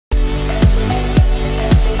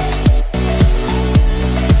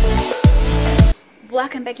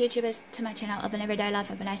Welcome back, YouTubers, to my channel of an everyday life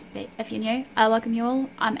of an Aspie. If you're new, I welcome you all.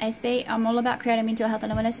 I'm Aspie. I'm all about creating mental health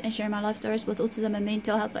and awareness and sharing my life stories with autism and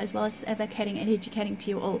mental health, as well as advocating and educating to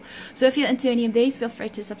you all. So if you're into any of these, feel free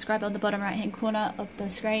to subscribe on the bottom right hand corner of the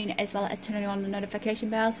screen, as well as turning on the notification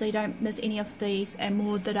bell so you don't miss any of these and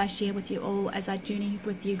more that I share with you all as I journey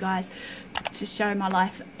with you guys to show my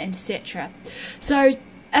life, etc. So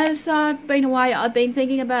as I've been away, I've been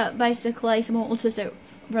thinking about basically some more autistic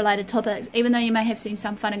related topics. Even though you may have seen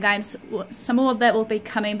some fun and games, some more of that will be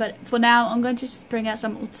coming, but for now I'm going to just bring out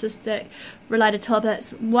some autistic related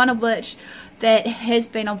topics, one of which that has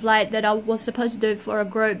been of late that I was supposed to do for a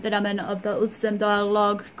group that I'm in, of the Autism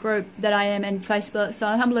Dialogue group that I am in Facebook. So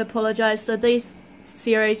I humbly apologise. So these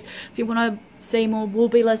theories, if you want to see more, will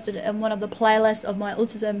be listed in one of the playlists of my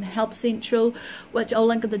Autism Help Central, which I'll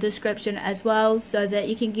link in the description as well, so that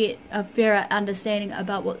you can get a fairer understanding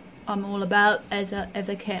about what I'm all about as an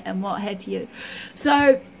advocate and what have you.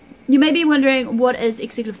 So you may be wondering, what is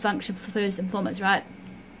executive function first and foremost, right?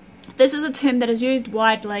 This is a term that is used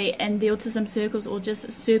widely in the autism circles, or just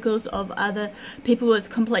circles of other people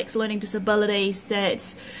with complex learning disabilities,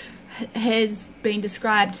 that has been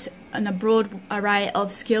described in a broad array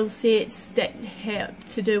of skill sets that have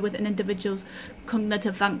to do with an individual's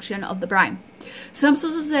cognitive function of the brain. Some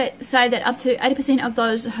sources that say that up to 80% of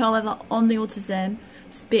those, however, on the autism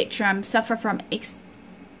spectrum suffer from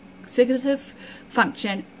executive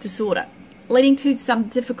function disorder, leading to some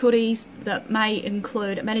difficulties that may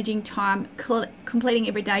include managing time, completing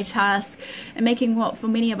everyday tasks, and making what for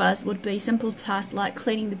many of us would be simple tasks like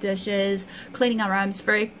cleaning the dishes, cleaning our rooms,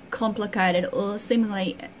 very complicated or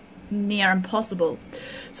seemingly near impossible.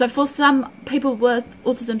 So for some people with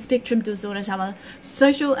autism spectrum disorders, however,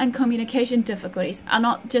 social and communication difficulties are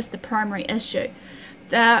not just the primary issue.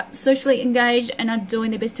 They are socially engaged and are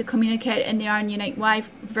doing their best to communicate in their own unique way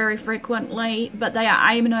very frequently, but they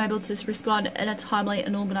are unable to respond in a timely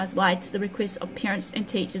and organised way to the requests of parents and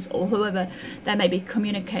teachers or whoever they may be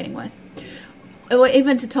communicating with. Or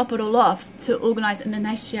even, to top it all off, to organise and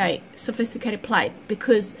initiate sophisticated play,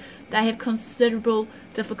 because they have considerable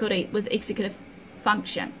difficulty with executive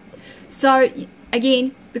function. So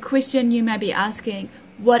again, the question you may be asking,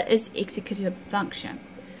 what is executive function?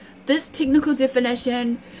 This technical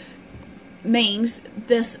definition means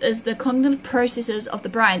this is the cognitive processes of the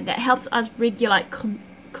brain that helps us regulate,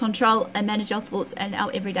 control and manage our thoughts and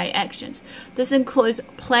our everyday actions. This includes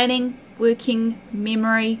planning, working,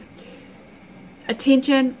 memory,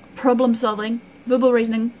 attention, problem solving, verbal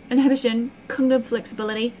reasoning, inhibition, cognitive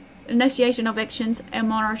flexibility, initiation of actions, and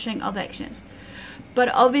monitoring of actions. But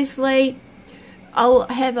obviously I'll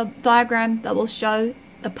have a diagram that will show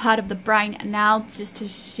a part of the brain now, just to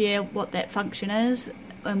share what that function is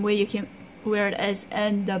and where it is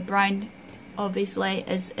in the brain. Obviously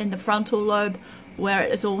is in the frontal lobe, where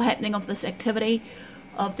it is all happening of this activity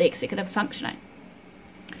of the executive functioning.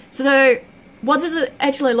 So what does it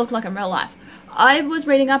actually look like in real life? I was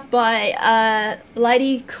reading up by a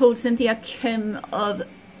lady called Cynthia Kim of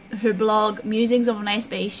her blog Musings of an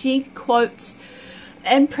Aspie. She quotes,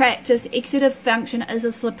 "In practice, executive function is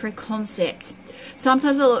a slippery concept.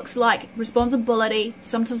 Sometimes it looks like responsibility,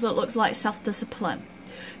 sometimes it looks like self-discipline,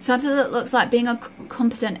 sometimes it looks like being a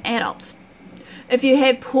competent adult. If you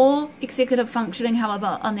have poor executive functioning,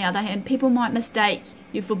 however, on the other hand, people might mistake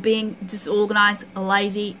you for being disorganized,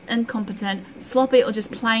 lazy, incompetent, sloppy, or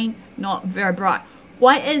just plain not very bright."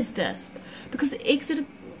 Why is this? Because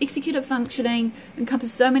executive functioning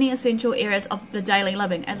encompasses so many essential areas of the daily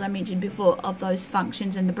living, as I mentioned before, of those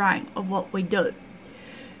functions in the brain, of what we do.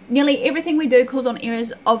 Nearly everything we do calls on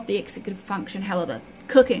areas of the executive function, however.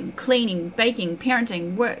 Cooking, cleaning, baking,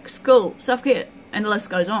 parenting, work, school, self-care, and the list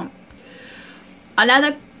goes on.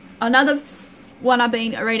 Another one I've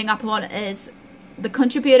been reading up on is the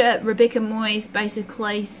contributor Rebecca Moyes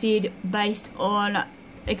basically said, based on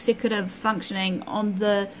executive functioning on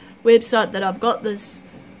the website that I've got this,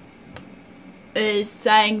 is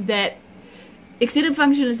saying that executive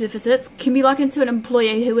function deficits can be likened to an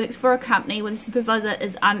employee who works for a company where the supervisor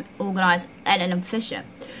is unorganized and inefficient.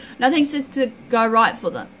 Nothing seems to go right for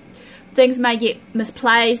them. Things may get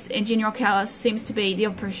misplaced, and general chaos seems to be the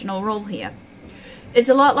operational rule here. It's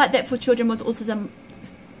a lot like that for children with autism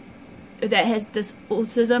that has this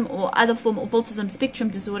autism or other form of autism spectrum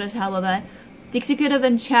disorders. However, the executive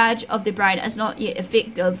in charge of their brain is not yet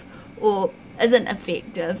effective, or isn't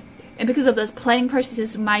effective, and because of this, planning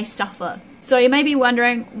processes may suffer. So you may be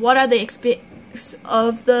wondering, what are the aspects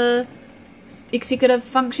of the executive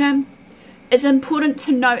function? It's important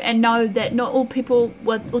to note that not all people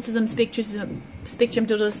with autism spectrum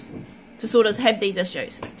disorders have these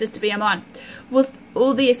issues, just to bear in mind, with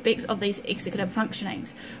all the aspects of these executive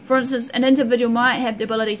functionings. For instance, an individual might have the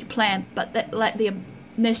ability to plan, but that lack the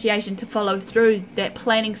initiation to follow through that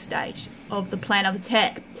planning stage of the plan of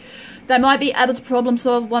attack. They might be able to problem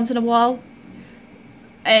solve once in a while,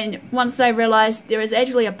 and once they realise there is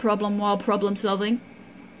actually a problem while problem solving,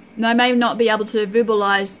 they may not be able to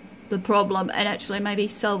verbalise the problem and actually maybe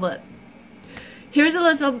solve it. Here is a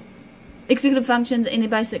list of executive functions and their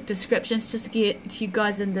basic descriptions just to get you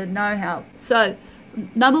guys in the know-how. So,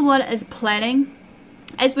 number one is planning.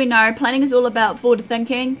 As we know, planning is all about forward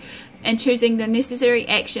thinking and choosing the necessary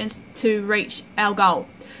actions to reach our goal.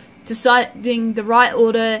 Deciding the right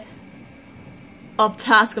order of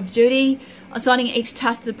task of duty, assigning each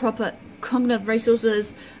task the proper cognitive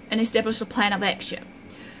resources, and establish a plan of action.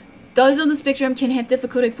 Those on the spectrum can have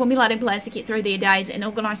difficulty formulating plans to get through their days and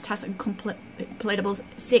organise tasks in completable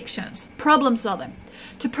sections. Problem solving.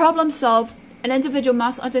 To problem solve, an individual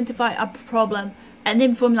must identify a problem and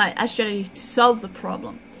then formulate a strategy to solve the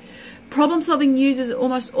problem. Problem solving uses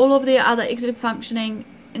almost all of their other executive functioning,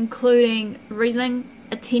 including reasoning,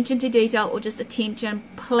 attention to detail or just attention,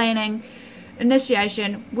 planning,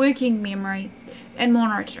 initiation, working memory, and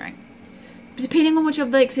monitoring. Depending on which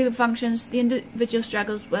of the executive functions the individual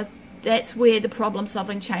struggles with, that's where the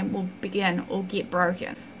problem-solving chain will begin or get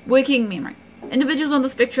broken. Working memory. Individuals on the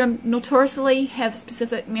spectrum notoriously have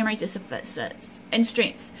specific memory deficits and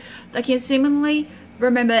strengths. They can seemingly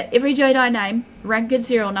remember every Jedi name, rank and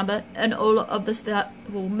serial number in all of the Star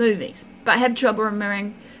Wars movies, but have trouble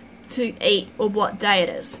remembering to eat or what day it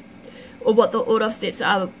is, or what the order of steps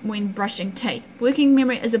are when brushing teeth. Working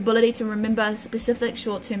memory is the ability to remember specific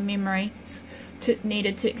short-term memories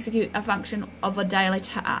needed to execute a function of a daily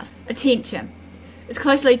task. Attention is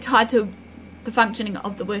closely tied to the functioning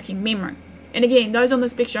of the working memory. And again, those on the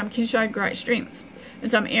spectrum can show great strengths in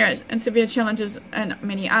some areas and severe challenges in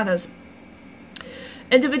many others.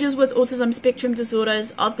 Individuals with autism spectrum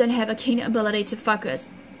disorders often have a keen ability to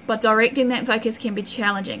focus, but directing that focus can be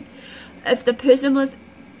challenging. If the person with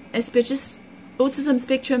Aspie's autism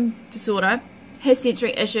spectrum disorder has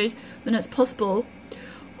sensory issues, then it's possible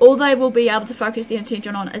all they will be able to focus their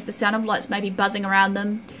attention on is the sound of lights maybe buzzing around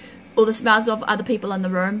them, or the smells of other people in the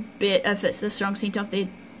room, be it if it's the strong scent of their,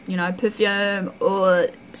 perfume, or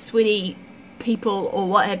sweaty people, or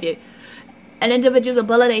what have you. An individual's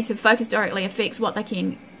ability to focus directly affects what they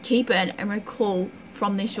can keep in and recall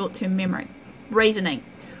from their short-term memory. Reasoning,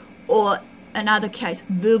 or in another case,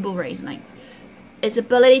 verbal reasoning, its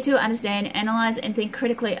ability to understand, analyze, and think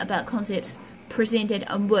critically about concepts presented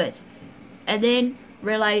in words, and then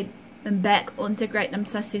relay them back or integrate them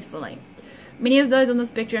successfully. Many of those on the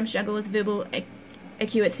spectrum struggle with verbal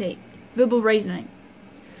acuity. Verbal reasoning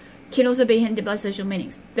can also be hindered by social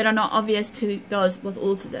meanings that are not obvious to those with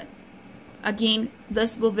autism. Again,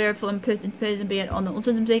 this will vary from person to person, be it on the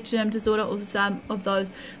autism spectrum disorder or some of those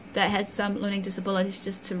that has some learning disabilities,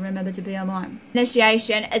 just to remember to be in mind.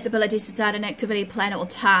 Initiation is the ability to start an activity, plan, or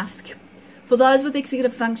task. For those with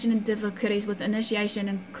executive functioning difficulties with initiation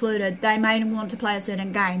included, they may want to play a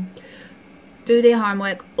certain game, do their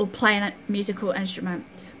homework, or play a musical instrument.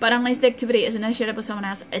 But unless the activity is initiated by someone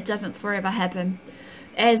else, it doesn't forever happen.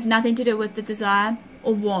 It has nothing to do with the desire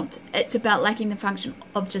or want. It's about lacking the function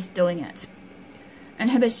of just doing it.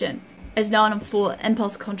 Inhibition is known for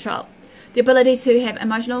impulse control, the ability to have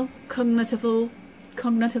emotional, cognitive,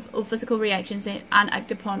 or physical reactions that aren't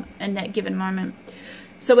acted upon in that given moment.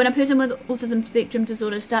 So when a person with autism spectrum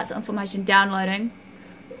disorder starts information downloading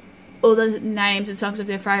all the names and songs of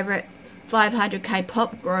their favourite 500k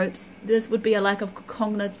pop groups, this would be a lack of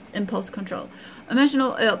cognitive impulse control.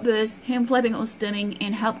 Emotional outbursts, hand flapping or stimming,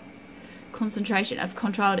 and help concentration if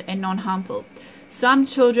controlled and non-harmful. Some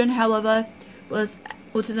children, however, with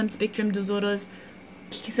autism spectrum disorders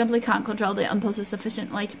simply can't control their impulses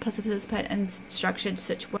sufficiently to participate in structured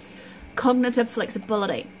situations. Cognitive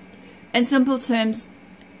flexibility, in simple terms,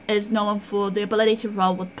 is known for the ability to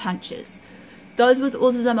roll with punches. Those with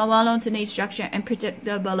autism are well known to need structure and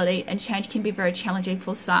predictability, and change can be very challenging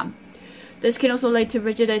for some. This can also lead to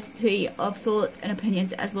rigidity of thoughts and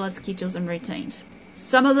opinions, as well as schedules and routines.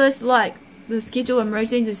 Some of this, like the schedule and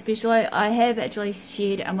routines especially, I have actually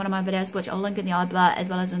shared in one of my videos, which I'll link in the bar as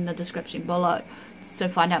well as in the description below, so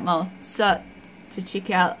find out more, so to check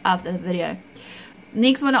out after the video.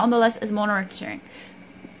 Next one on the list is monitoring.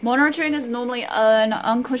 Monitoring is normally an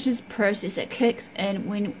unconscious process that kicks in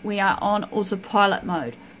when we are on autopilot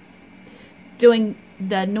mode, doing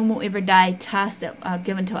the normal everyday tasks that are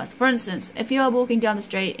given to us. For instance, if you are walking down the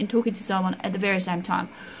street and talking to someone at the very same time,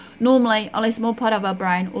 normally only a small part of our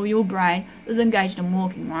brain, or your brain, is engaged in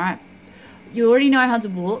walking, right? You already know how to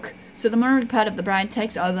walk, So the monitoring part of the brain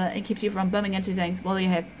takes over and keeps you from bumping into things while you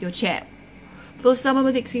have your chat. For someone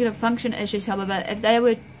with executive function issues, however, if they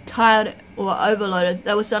were tired or overloaded,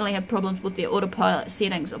 they will suddenly have problems with their autopilot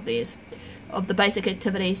settings of theirs, of the basic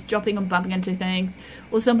activities, dropping and bumping into things,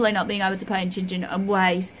 or simply not being able to pay attention in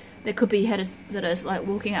ways that could be hazardous, like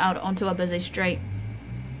walking out onto a busy street.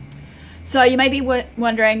 So you may be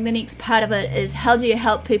wondering, the next part of it is, how do you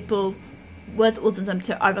help people with autism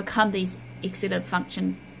to overcome these executive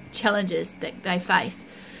function challenges that they face?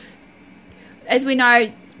 As we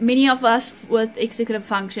know, many of us with executive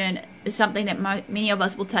function is something that many of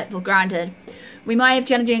us will take for granted. We might have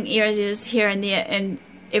challenging areas here and there in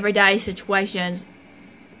everyday situations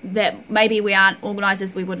that maybe we aren't organised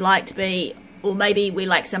as we would like to be, or maybe we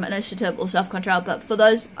lack some initiative or self-control. But for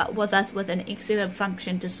those with us with an executive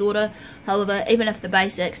function disorder, however, even if the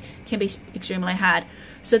basics can be extremely hard.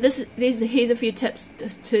 So here's a few tips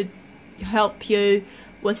to help you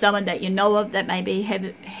with someone that you know of that maybe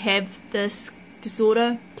have this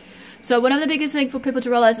disorder. So one of the biggest things for people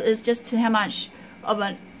to realize is just how much of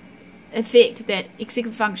an effect that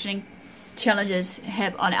executive functioning challenges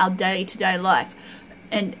have on our day-to-day life,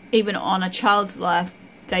 and even on a child's life,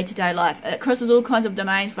 day-to-day life. It crosses all kinds of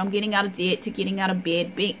domains, from getting out of debt to getting out of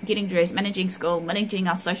bed, getting dressed, managing school, managing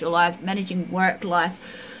our social life, managing work life,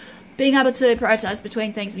 being able to prioritize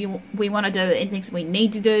between things we want to do and things we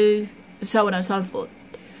need to do, so on and so forth.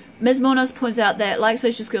 Ms. Monas points out that, like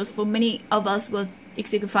social skills, for many of us with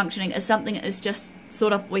executive functioning is something that is just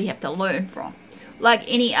sort of we have to learn from. Like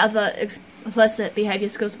any other explicit behaviour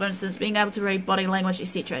skills, for instance, being able to read body language,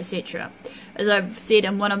 etc., etc. As I've said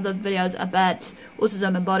in one of the videos about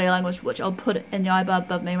autism and body language, which I'll put in the eyebar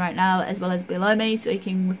above me right now as well as below me, so you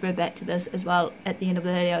can refer back to this as well at the end of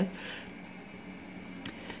the video.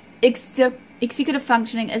 Executive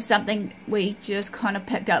functioning is something we just kind of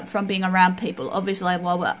picked up from being around people. Obviously,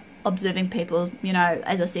 while we're observing people, you know,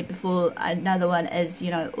 as I said before, another one is,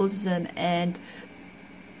 you know, autism, and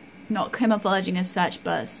not camouflaging as such,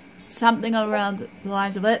 but something around the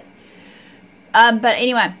lines of it. But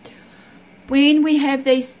anyway, when we have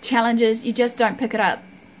these challenges, you just don't pick it up.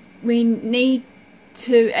 We need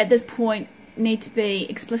to, at this point, need to be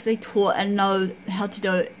explicitly taught and know how to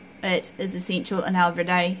do it is essential in our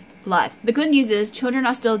everyday life. The good news is children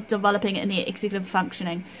are still developing in their executive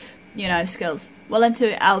functioning, you know, skills well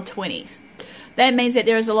into our 20s. That means that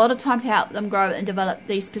there is a lot of time to help them grow and develop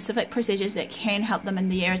these specific procedures that can help them in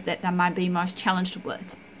the areas that they might be most challenged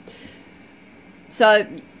with. So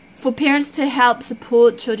for parents to help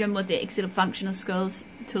support children with their executive functional skills,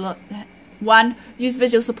 one, use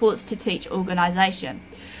visual supports to teach organisation.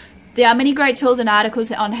 There are many great tools and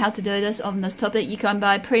articles on how to do this on this topic. You can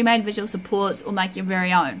buy pre-made visual supports or make your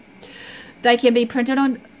very own. They can be printed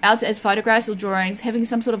out as photographs or drawings, having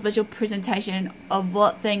some sort of visual presentation of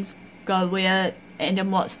what things go where and in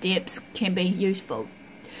what steps can be useful,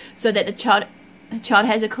 so that the child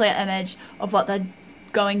has a clear image of what they're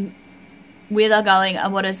going, where they're going,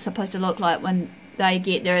 and what it's supposed to look like when they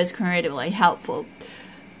get there is incredibly helpful.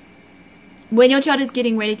 When your child is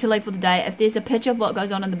getting ready to leave for the day, if there's a picture of what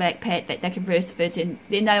goes on in the backpack that they can refer to,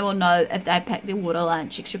 then they will know if they pack their water,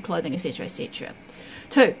 lunch, extra clothing, etc., etc.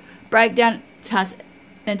 2. Break down tasks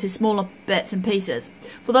into smaller bits and pieces.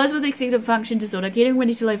 For those with executive function disorder, getting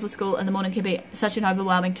ready to leave for school in the morning can be such an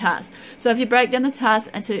overwhelming task. So if you break down the task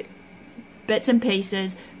into bits and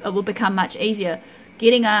pieces, it will become much easier.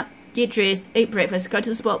 Getting up, get dressed, eat breakfast, go to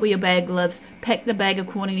the spot where your bag lives, pack the bag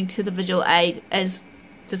according to the visual aid as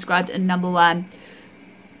described in number 1,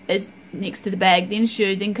 is next to the bag, then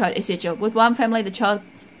shoe, then coat, etc. With one family, the child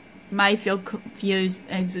may feel confused,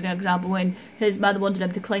 as an example, when his mother wanted him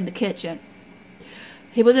to clean the kitchen.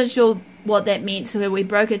 He wasn't sure what that meant, so we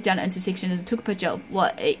broke it down into sections and took a picture of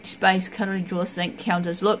what each space, cutlery, drawer, sink,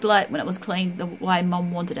 counters looked like when it was cleaned the way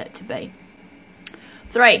Mum wanted it to be.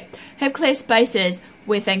 3. Have clear spaces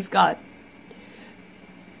where things go.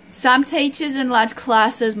 Some teachers in large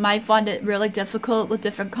classes may find it really difficult with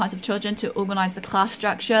different kinds of children to organise the class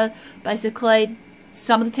structure. Basically,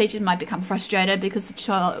 some of the teachers might become frustrated because the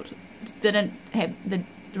child didn't have the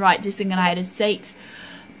right designated seats.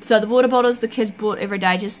 So the water bottles the kids bought every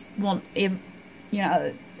day just want, they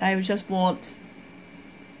just want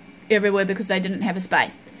everywhere because they didn't have a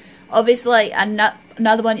space. Obviously,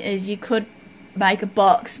 another one is you could make a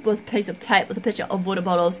box with a piece of tape with a picture of water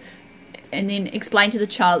bottles and then explain to the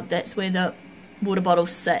child that's where the water bottle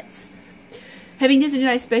sits. Having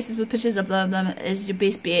designated spaces with pictures of them is your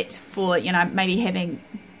best bet for, maybe having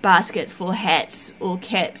baskets for hats or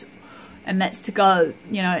caps and mitts to go,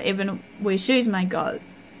 even where shoes may go,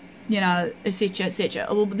 etc., etc.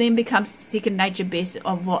 It will then become second nature best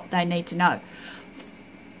of what they need to know.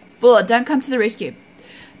 4. Don't come to the rescue.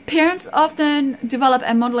 Parents often develop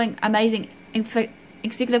and modeling amazing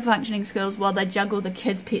executive functioning skills while they juggle the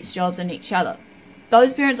kids' pets' jobs and each other.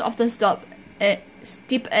 Those parents often step in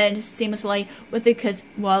seamlessly with their kids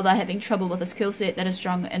while they're having trouble with a skill set that is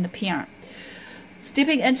stronger in the parent.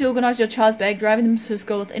 Stepping in to organise your child's bag, driving them to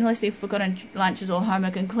school with endlessly forgotten lunches or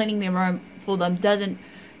homework, and cleaning their room for them doesn't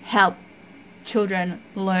help children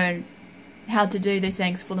learn how to do these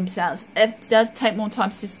things for themselves. It does take more time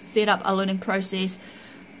to set up a learning process,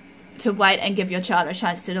 to wait and give your child a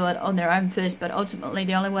chance to do it on their own first, but ultimately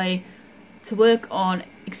the only way to work on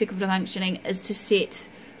executive functioning is to set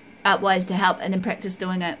up ways to help and then practice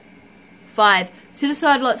doing it. 5. Set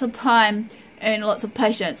aside lots of time and lots of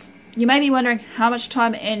patience. You may be wondering how much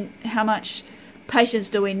time and how much patience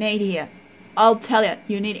do we need here. I'll tell you,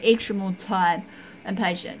 you need extra more time and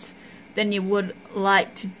patience than you would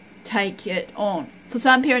like to take it on. For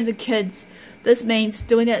some parents and kids, this means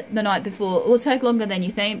doing it the night before. It will take longer than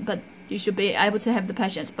you think, but you should be able to have the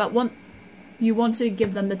patience. But you want to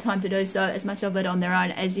give them the time to do so, as much of it on their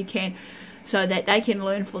own as you can, so that they can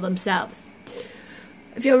learn for themselves.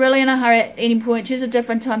 If you're really in a hurry at any point, choose a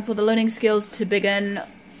different time for the learning skills to begin.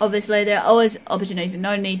 Obviously, there are always opportunities and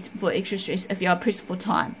no need for extra stress if you are pressed for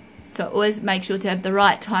time. So always make sure to have the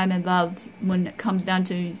right time involved when it comes down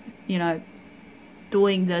to,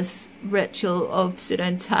 doing this ritual of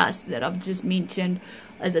certain tasks that I've just mentioned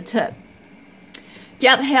as a tip.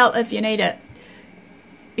 Get help if you need it.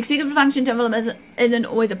 Executive function development isn't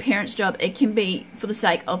always a parent's job. It can be for the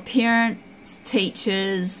sake of parents,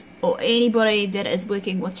 teachers, or anybody that is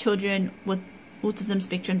working with children with autism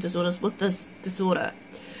spectrum disorders with this disorder.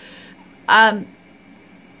 I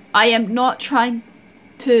am not trying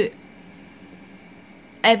to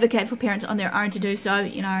advocate for parents on their own to do so.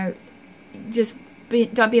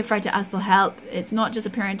 Don't be afraid to ask for help. It's not just a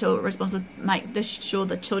parental responsibility to make sure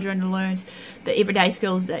that children learns the everyday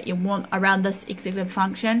skills that you want around this executive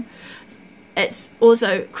function. It's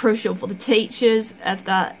also crucial for the teachers if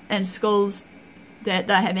they're in schools that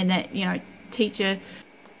they're having that teacher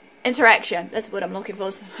interaction. That's what I'm looking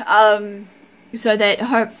for. So that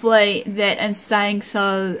hopefully that in saying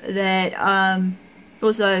so that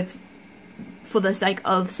also for the sake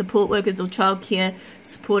of support workers or childcare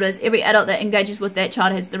supporters, every adult that engages with that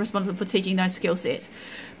child has the responsibility for teaching those skill sets,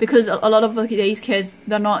 because a lot of these kids,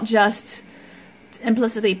 they're not just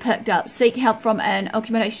implicitly picked up. Seek help from an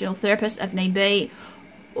occupational therapist if need be,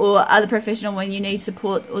 or other professional when you need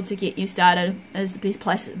support or to get you started is the best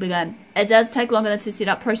place to begin. It does take longer to set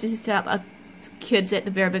up processes to help kids at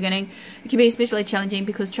the very beginning. It can be especially challenging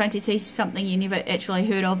because trying to teach something you never actually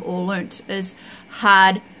heard of or learnt is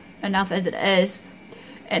hard enough as it is,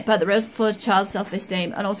 but the risk for the child's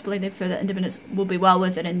self-esteem and ultimately their further independence will be well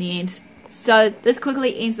worth it in the end. So this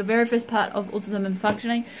quickly ends the very first part of autism and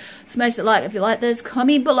functioning. Smash the like if you like this.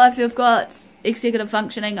 Comment below if you've got executive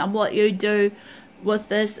functioning and what you do with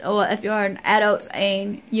this, or if you're an adult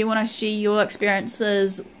and you want to share your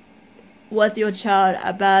experiences with your child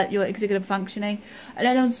about your executive functioning. And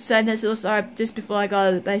I don't say this also just before I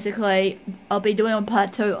go, basically I'll be doing a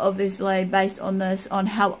part 2 obviously based on this, on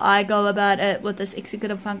how I go about it with this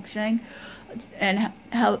executive functioning and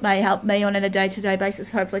how it may help me on a day-to-day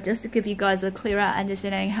basis, hopefully, just to give you guys a clearer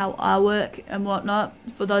understanding how I work and whatnot,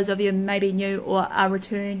 for those of you maybe new or are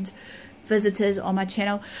returned visitors on my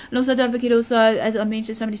channel. And also don't forget, also, as I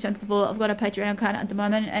mentioned so many times before, I've got a Patreon account at the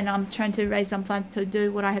moment and I'm trying to raise some funds to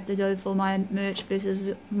do what I have to do for my merch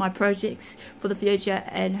versus my projects for the future,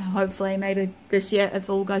 and hopefully maybe this year if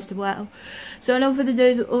all goes to well. So in all for the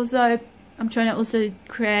do's, also I'm trying to also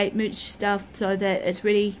create merch stuff so that it's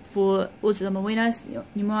ready for autism awareness.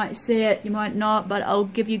 You might see it, you might not, but I'll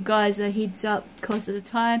give you guys a heads up close to the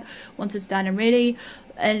time once it's done and ready.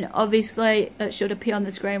 And obviously it should appear on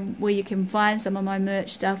the screen where you can find some of my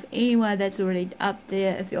merch stuff anywhere that's already up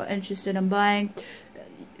there if you're interested in buying,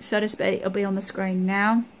 so to speak. It'll be on the screen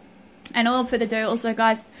now. And all for the do, also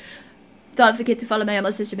guys, don't forget to follow me on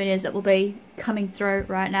my social medias that will be coming through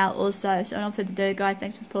right now also. So all for the do, guys,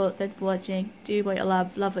 thanks for support, thanks for watching, do what you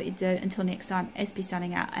love what you do. Until next time, Aspie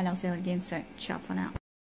signing out, and I'll see you again soon. Ciao for now.